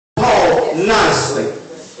nicely.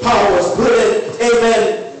 Paul was putting,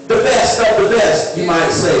 amen, the best of the best, you might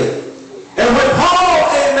say. And when Paul,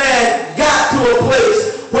 amen, got to a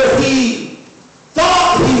place where he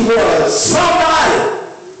thought he was somebody,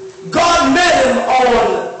 God met him on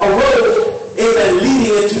a road, amen,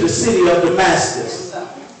 leading into the city of Damascus.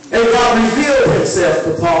 And God revealed himself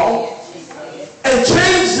to Paul and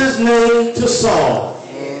changed his name to Saul.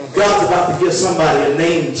 God's about to give somebody a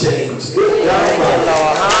name change. Good God.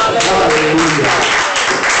 Hallelujah.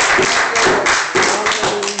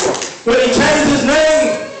 When he changed his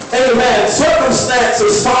name, amen,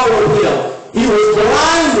 circumstances followed him. He was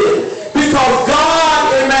blinded because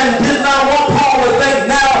God, amen, did not want Paul to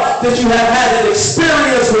think now that you have had an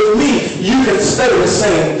experience with me, you can stay the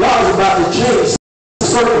same. God is about to change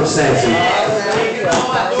circumstances.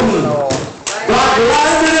 God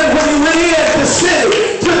blinded him when he went in to the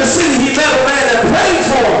city. He met a man that prayed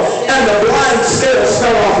for him, and the blind scales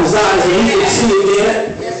fell off his eyes and he could see again.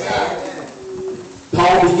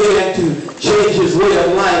 Paul began to change his way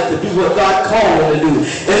of life to do what God called him to do.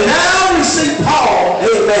 And now we see Paul,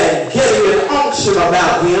 amen, getting an unction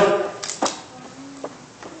about him.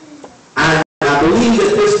 I believe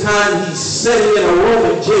at this time he's sitting in a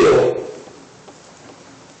Roman jail,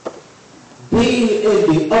 being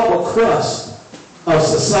in the upper crust of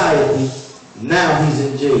society. Now he's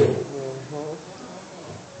in jail.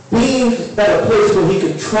 Being at a place where he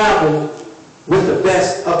can travel with the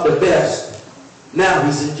best of the best. Now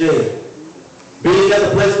he's in jail. Being at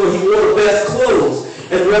a place where he wore the best clothes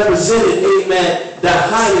and represented, amen, the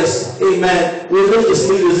highest, amen, religious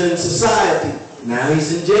leaders in society. Now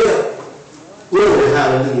he's in jail. Glory,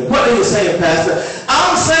 hallelujah. What are you saying, Pastor?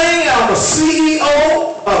 I'm saying I'm a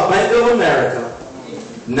CEO of Bank of America.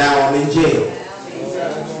 Now I'm in jail.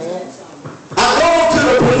 I go to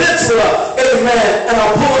the peninsula, amen, and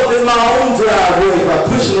I pull up in my own driveway by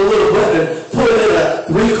pushing a little button and pull it in a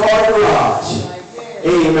 3-car garage.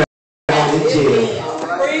 Amen. I'm in jail.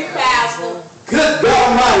 Free pastor. Good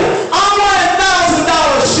God Almighty. I'm wearing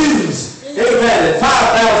 $1,000 shoes. Amen. And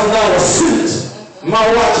 $5,000 suits. My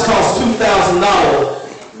watch costs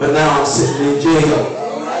 $2,000. But now I'm sitting in jail.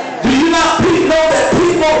 Do you not know that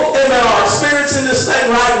people, amen, are experiencing this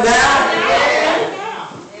thing right now?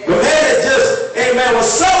 The man that just, amen, was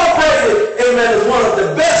celebrated, amen, as one of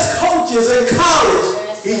the best coaches in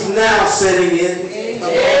college. He's now sitting in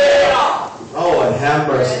jail. Lord have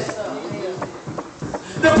mercy.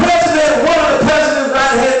 The president, one of the president's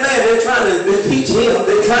right-hand man, they're trying to impeach him.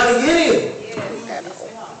 They're trying to get him.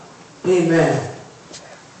 Amen.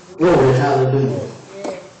 Glory, hallelujah.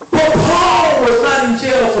 But Paul was not in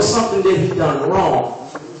jail for something that he done wrong.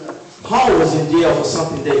 Paul was in jail for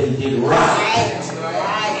something that he did right.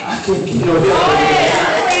 I can't get no help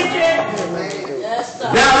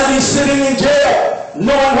now that he's sitting in jail,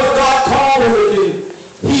 knowing what God called him to do,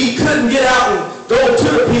 he couldn't get out and go to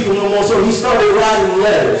the people no more, so he started writing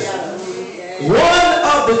letters. One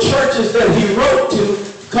of the churches that he wrote to,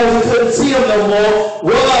 because he couldn't see them no more,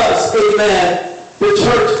 was, amen, the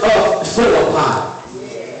church of Philippi.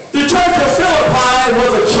 The church of Philippi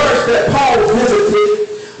was a church that Paul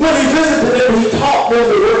visited. When he visited them, he taught them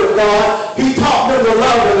the word of God. He taught them the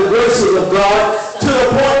love and the graces of God, to the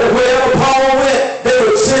point that wherever Paul went, they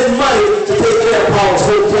would send money to take care of Paul's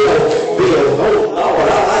hotel bill. Oh, Lord,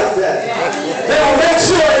 I like that. They will make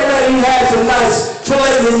sure, amen, he had some nice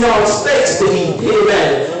filet mignon steaks to eat.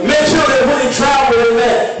 Amen. Make sure that when he traveled,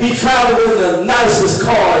 amen, he traveled in the nicest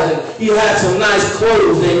cars and he had some nice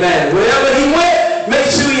clothes. Amen. Wherever he went, make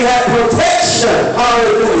sure he had protection.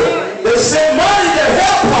 Hallelujah. They sent money to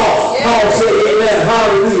help Paul. Paul said, amen,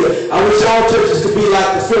 hallelujah. I wish all churches could be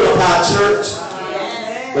like the Philippi church.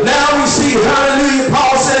 But now we see, hallelujah,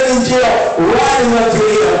 Paul said in jail, writing unto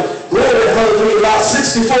him, glory, hallelujah, about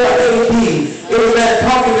 64 AD, amen,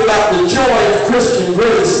 talking about the joy of Christian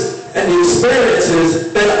grace and the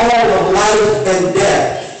experiences in all of life and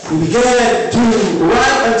death. He began to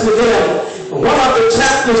write unto them one of the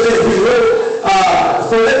chapters that he wrote,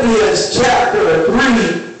 Philippians chapter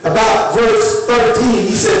 3, about verse 13.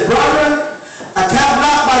 He said, brethren, I count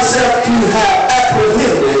not myself to have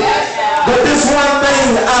apprehended, but this one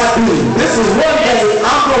thing I do. This is one thing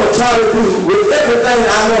I'm going to try to do with everything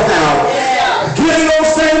I know how. Getting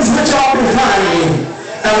those things which are behind me,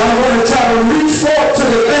 and I'm going to try to reach forth to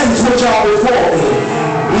the things which are before me.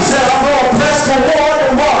 He said, I'm going to press toward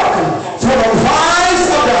the mark for the prize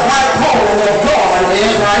of the high calling of God in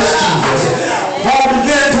Christ Jesus. Paul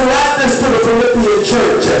began to write this to the Philippian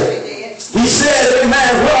church. He said,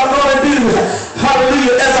 amen, what I'm going to do,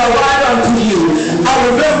 hallelujah, as I write unto you, I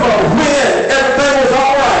remember when everything was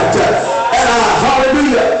all right, and I,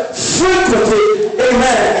 hallelujah, frequented,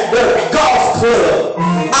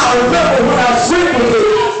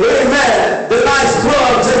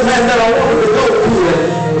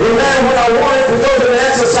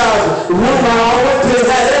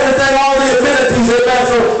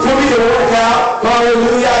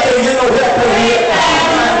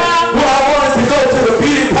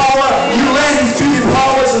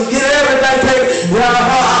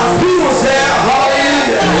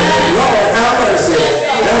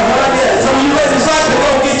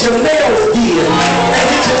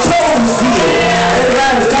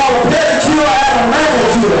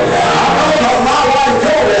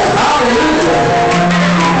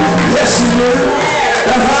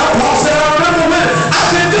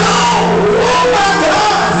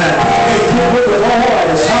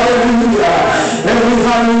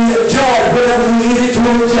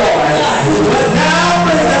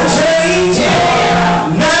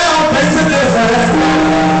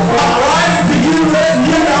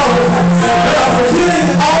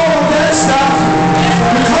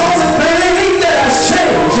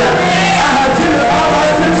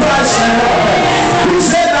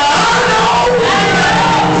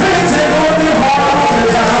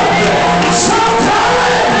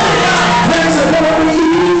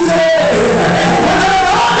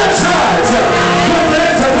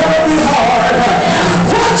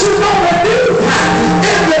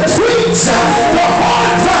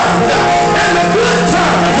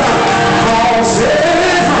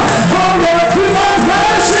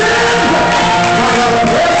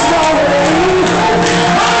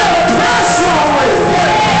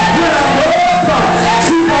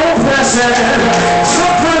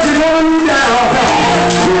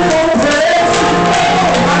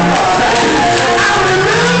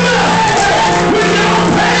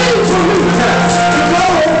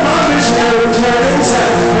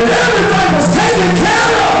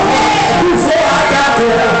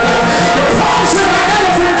 said, I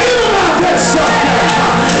gotta forget about that stuff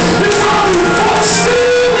now. It's only for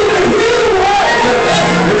Steele to hear the word.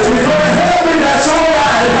 If you're going to help me, that's all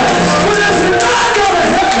right. But if you're not going to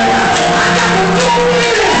help me, I got to go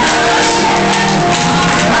in it.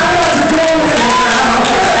 I got to go in it now.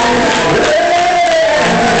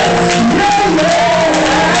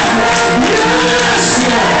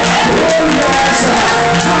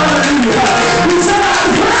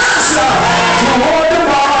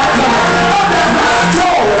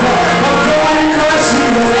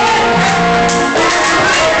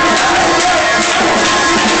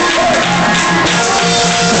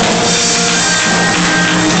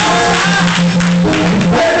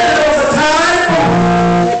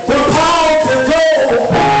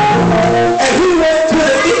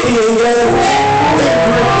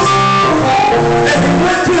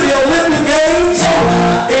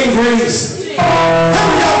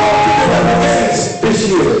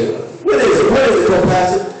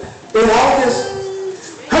 In August,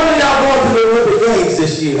 how many of y'all going to the Olympic Games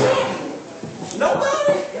this year?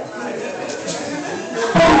 Nobody?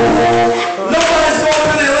 Nobody's going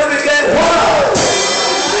to the Olympic Games? Why?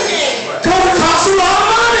 Because it costs a lot of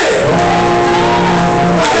money.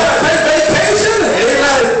 I got to take vacation. They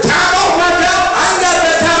got to time off my job. I ain't got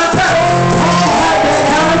that kind of time. Paul had that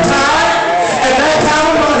kind of time and that kind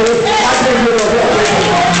of money. I can't get no help.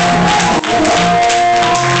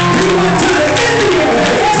 He went to the Indian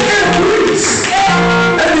Games in Greece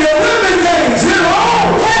and the Olympic Games in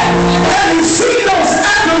Rome. And you see those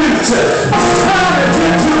athletes trying to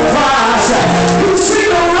get to the prize. You see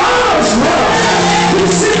the runners run. You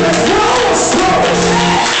see the throwers throw.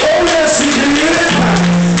 Oh yes, he did.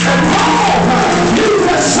 And Paul used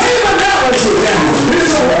the same analogy.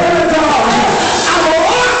 It's the word of God. I was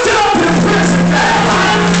locked up in prison now.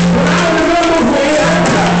 But I remember when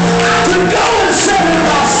I could go and sit in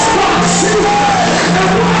my spot seat and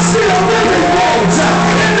watch the Olympic Games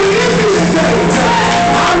and the Indian Games.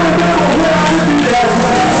 I remember when I could do that.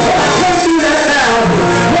 I can't do that now.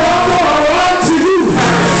 But I'm going to run to you.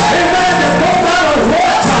 Amen. That no matter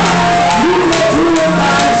what you go through in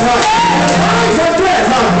life, of death,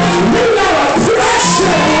 you got to press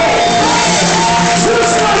your way.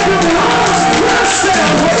 Just like the brothers press their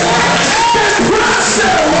way. They press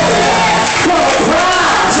their way for the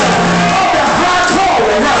prize of the high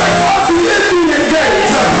calling of the Indian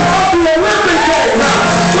Games, of the Olympic Games.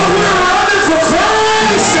 But we're running for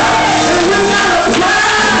Christ, and we got to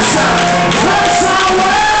press our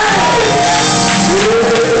way.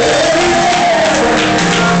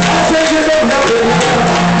 I can't get no help in here.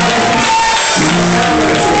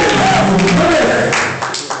 Come here.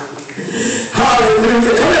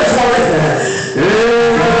 Hallelujah. Come here for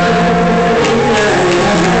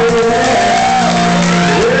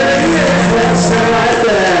Stand right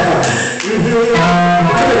there. Come here,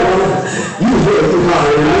 you hear me.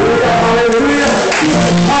 Hallelujah. Hallelujah.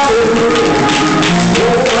 Hallelujah.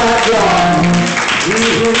 Oh my God.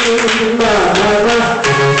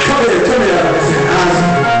 Come here. Come here.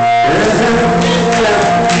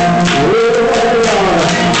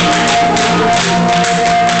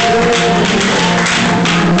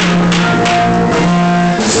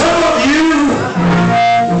 Some of you,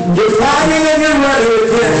 you're fighting and you're running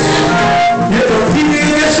against. You're competing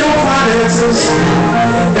against your finances,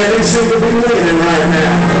 and they seem to be winning right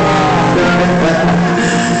now.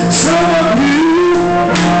 Some of you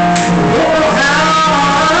don't know how.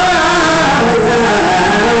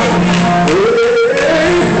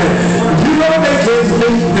 You know they can't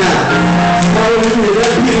beat now. Hallelujah,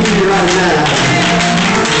 they're beating you right now.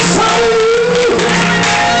 Some of you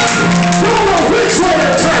don't know which way to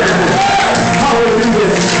turn.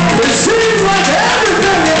 Hallelujah. It seems like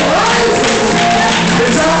everything in life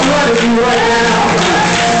is outrunning you right now.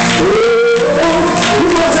 Oh, you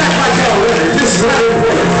must act like y'all ready. Just ready.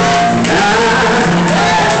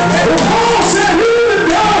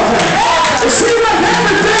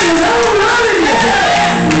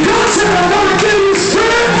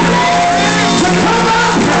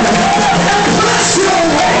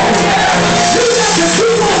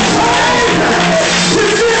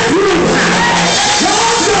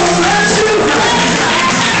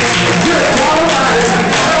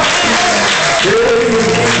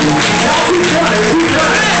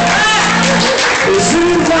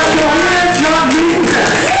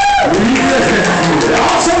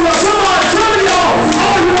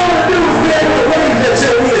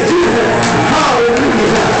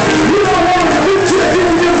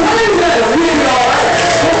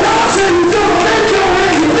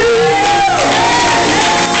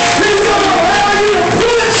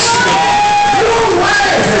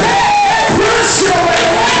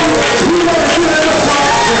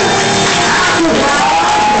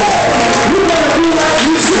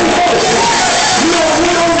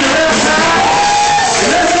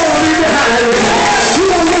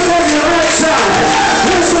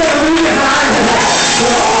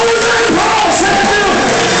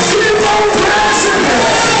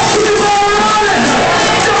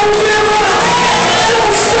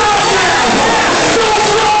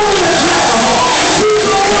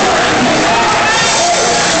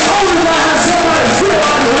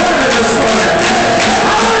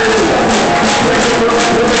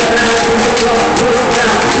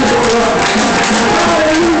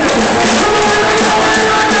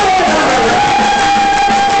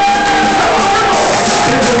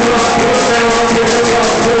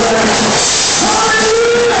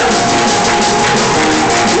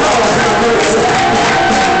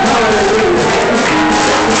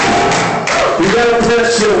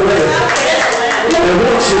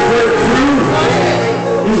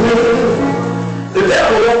 The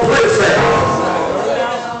devil don't play fair.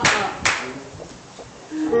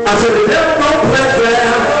 I said, the devil don't play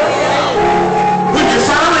fair. When you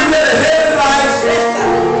finally get ahead in life,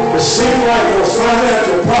 it seems like those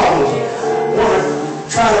financial problems want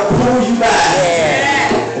to try to pull you back.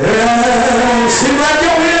 Seems like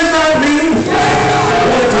your head's not mean. They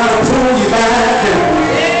want to try to pull you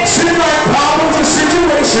back. Seems like problems and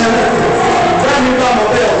situations. Grab me by my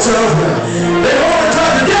belt, son. They want to try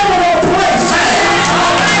to get on a place.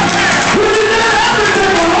 When you did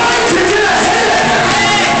everything right to get ahead,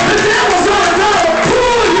 the devil's going to try to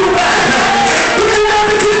pull you back. But you have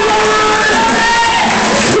to keep on running.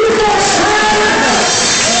 Keep on trying.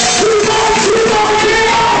 Keep on, keep on, keep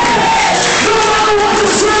on. No matter what the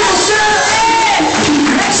circumstance.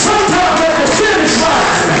 Sometimes at the finish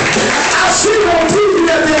line, I see on TV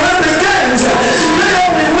at the Olympic Games, they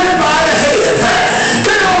only win by a head.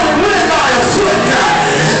 They only win by a foot.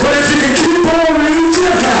 But if you can keep on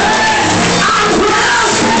reaching, I'm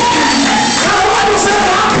blessed. The Bible says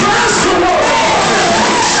I'm blessed the Lord.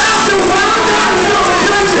 After what I've done in your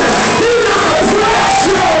religion, He's gonna bless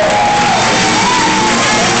you.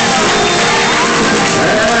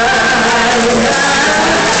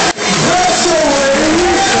 Bless your way.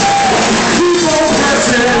 Keep on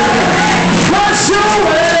blessing. Bless your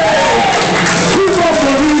way. Keep on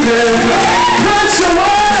believing. Bless your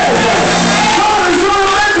way. God is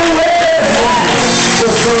gonna make a way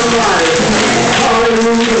for somebody.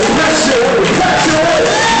 Hallelujah. Bless your way. Bless your way.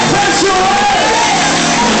 Bless your way.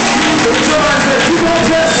 Somebody say, keep on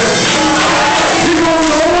blessing. Keep on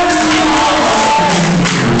Lord.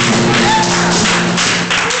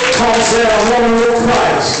 Paul said, I want to know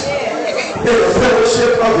Christ in the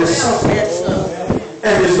fellowship of his suffering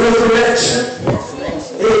and his resurrection.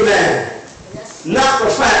 Amen. Not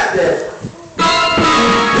the fact that